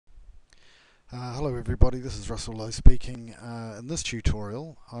Hello everybody, this is russelllowe speaking. In this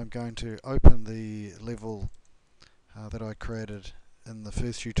tutorial I'm going to open the level that I created in the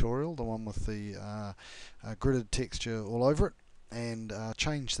first tutorial, the one with the gridded texture all over it, and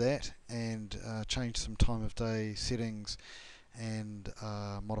change that and change some time of day settings and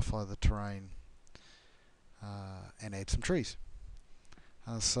modify the terrain and add some trees.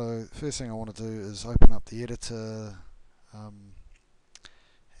 So the first thing I want to do is open up the editor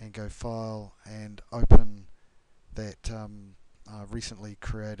and go File and open that recently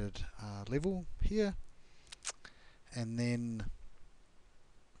created level here, and then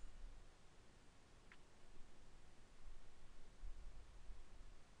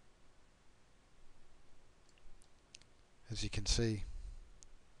as you can see,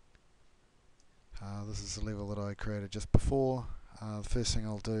 this is the level that I created just before. The first thing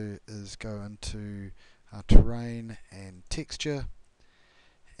I'll do is go into terrain and texture,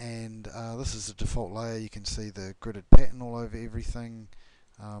 and this is the default layer. You can see the gridded pattern all over everything.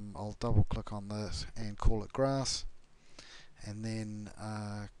 I'll double click on this and call it grass, and then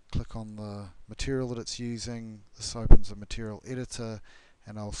click on the material that it's using. This opens the material editor,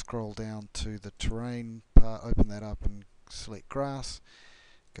 and I'll scroll down to the terrain part, open that up and select grass,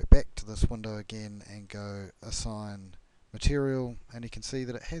 go back to this window again and go assign material, and you can see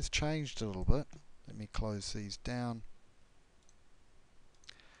that it has changed a little bit. Let me close these down,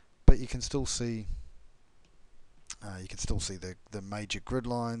 but you can still see the major grid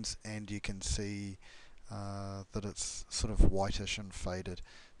lines, and you can see that it's sort of whitish and faded.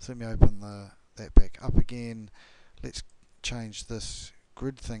 So let me open that back up again. Let's change this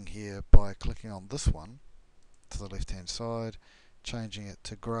grid thing here by clicking on this one to the left hand side, changing it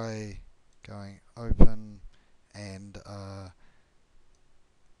to grey, going open, and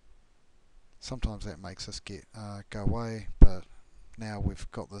sometimes that makes us go away, but now we've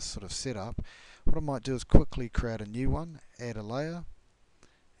got this sort of set up. What I might do is quickly create a new one, add a layer,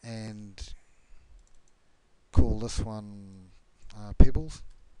 and call this one Pebbles.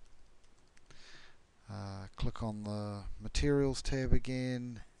 Click on the Materials tab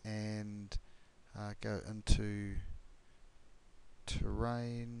again and go into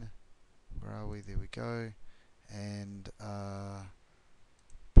Terrain. Where are we? There we go. And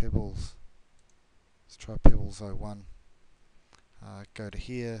Pebbles. Let's try Pebbles 01. Go to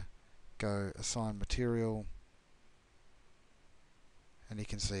here, go Assign Material, and you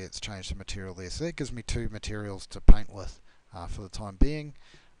can see it's changed the material there. So that gives me two materials to paint with for the time being.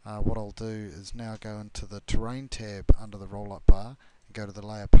 What I'll do is now go into the Terrain tab under the roll-up bar and go to the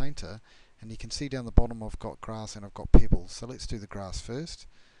Layer Painter, and you can see down the bottom I've got grass and I've got pebbles. So let's do the grass first.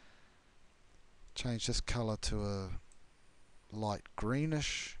 Change this colour to a light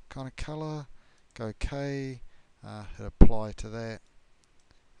greenish kind of colour. Go OK, hit apply to that,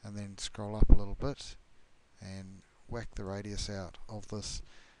 and then scroll up a little bit and whack the radius out of this.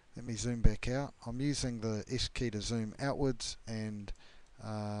 Let me zoom back out. I'm using the S key to zoom outwards, and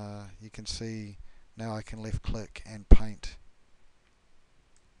you can see now I can left click and paint.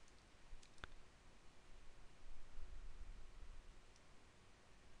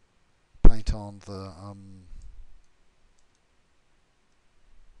 Paint on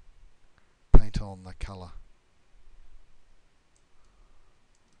the colour.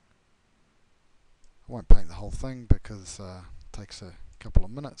 I won't paint the whole thing because it takes a couple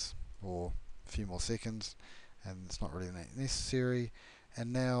of minutes or a few more seconds, and it's not really necessary.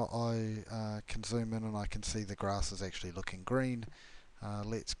 And now I can zoom in and I can see the grass is actually looking green.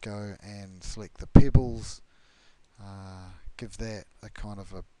 Let's go and select the pebbles, give that a kind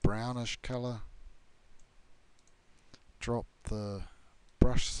of a brownish colour, drop the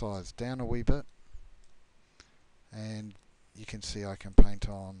brush size down a wee bit, and you can see I can paint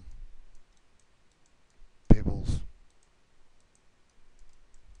on pebbles.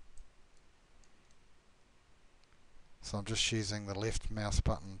 So I'm just using the left mouse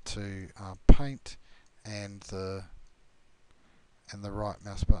button to paint, and the right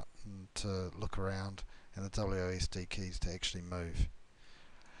mouse button to look around, and the WASD keys to actually move.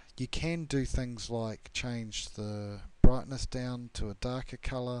 You can do things like change the brightness down to a darker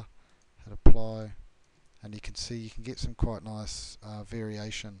colour, hit apply, and you can see you can get some quite nice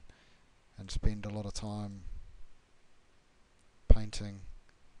variation and spend a lot of time painting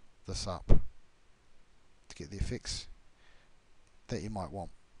this up to get the effects that you might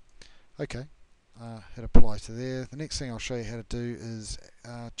want. Okay, hit apply to there. The next thing I'll show you how to do is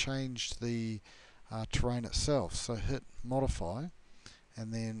change the terrain itself. So hit modify,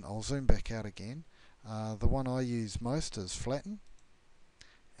 and then I'll zoom back out again. The one I use most is flatten,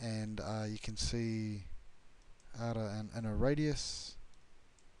 and you can see out in a radius,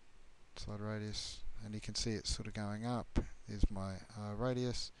 side radius, and you can see it's sort of going up. There's my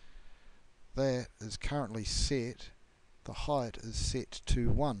radius. That is currently set, the height is set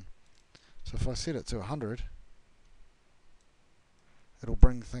to 1. So if I set it to 100, it'll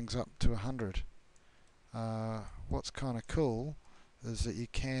bring things up to 100. What's kind of cool is that you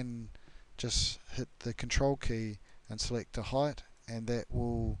can just hit the control key and select a height, and that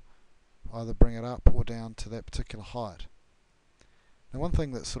will either bring it up or down to that particular height. Now, one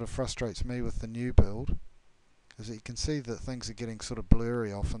thing that sort of frustrates me with the new build is that you can see that things are getting sort of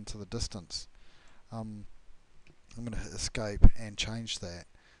blurry off into the distance. I'm going to hit escape and change that.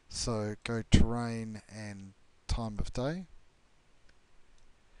 So go terrain and time of day.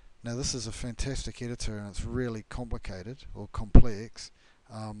 Now this is a fantastic editor and it's really complicated or complex.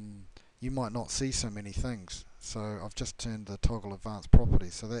 You might not see so many things. So I've just turned the toggle advanced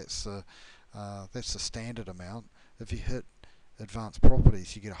properties. So that's the standard amount. If you hit advanced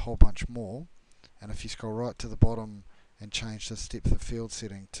properties, you get a whole bunch more. And if you scroll right to the bottom and change this depth of field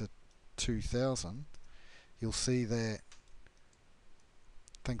setting to 2000, you'll see that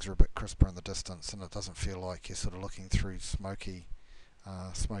things are a bit crisper in the distance, and it doesn't feel like you're sort of looking through smoky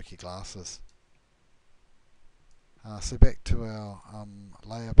glasses. So back to our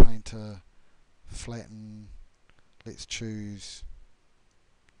layer painter, flatten. Let's choose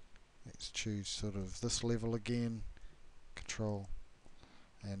sort of this level again. Control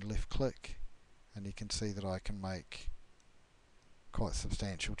and left click, and you can see that I can make quite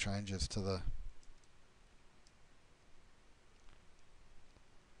substantial changes to the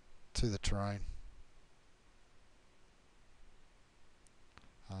terrain.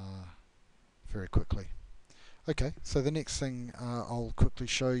 Very quickly. Okay, so the next thing I'll quickly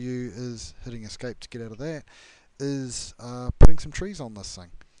show you is hitting escape to get out of that, is putting some trees on this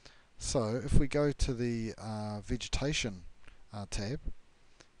thing. So if we go to the Vegetation tab,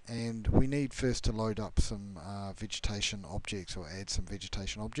 and we need first to load up some vegetation objects, or add some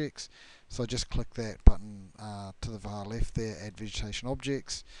vegetation objects. So just click that button to the far left there, add vegetation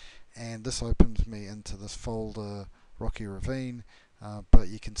objects, and this opens me into this folder, Rocky Ravine, but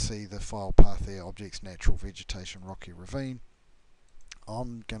you can see the file path there, objects, natural vegetation, Rocky Ravine.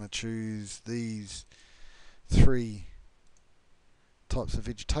 I'm going to choose these 3 types of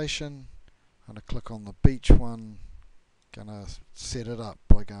vegetation. I'm going to click on the beach one, going to set it up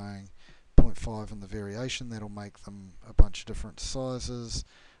by going 0.5 in the variation. That'll make them a bunch of different sizes.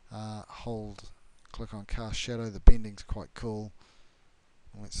 Click on cast shadow, the bending's quite cool.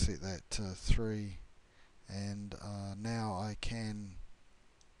 Let's set that to 3, and now I can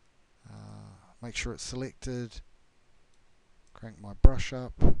make sure it's selected, crank my brush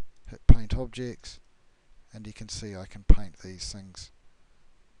up, hit paint objects, and you can see I can paint these things,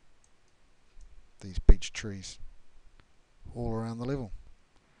 these beech trees, all around the level.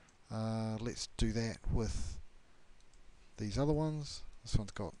 Let's do that with these other ones. This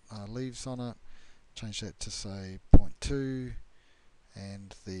one's got leaves on it. Change that to say 0.2,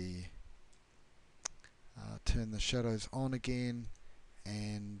 and the turn the shadows on again,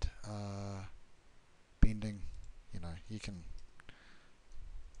 and bending, you can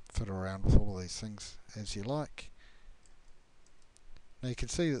fiddle around with all of these things as you like. Now you can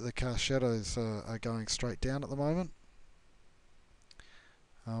see that the cast shadows are going straight down at the moment,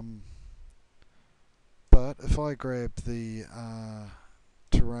 but if I grab the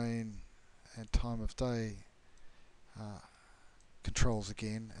terrain and time of day controls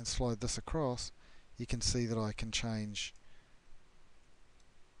again and slide this across, you can see that I can change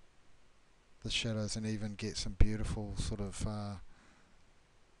the shadows and even get some beautiful sort of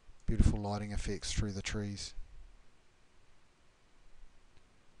beautiful lighting effects through the trees.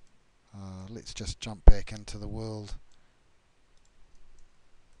 Let's just jump back into the world.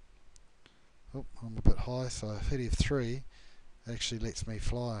 Oh, I'm a bit high, so if I hit F3, it actually lets me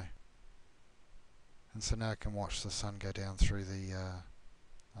fly. And so now I can watch the sun go down through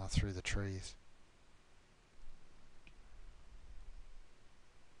the trees.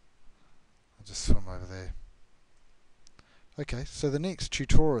 I'll just swim over there. Okay, so the next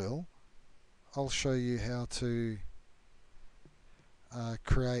tutorial, I'll show you how to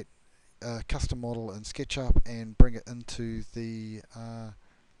create a custom model in SketchUp and bring it into the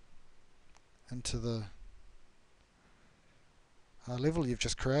level you've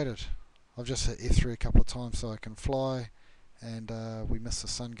just created. I've just hit F3 a couple of times so I can fly, and we miss the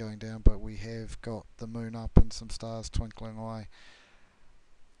sun going down, but we have got the moon up and some stars twinkling away.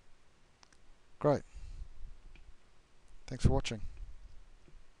 Great. Thanks for watching.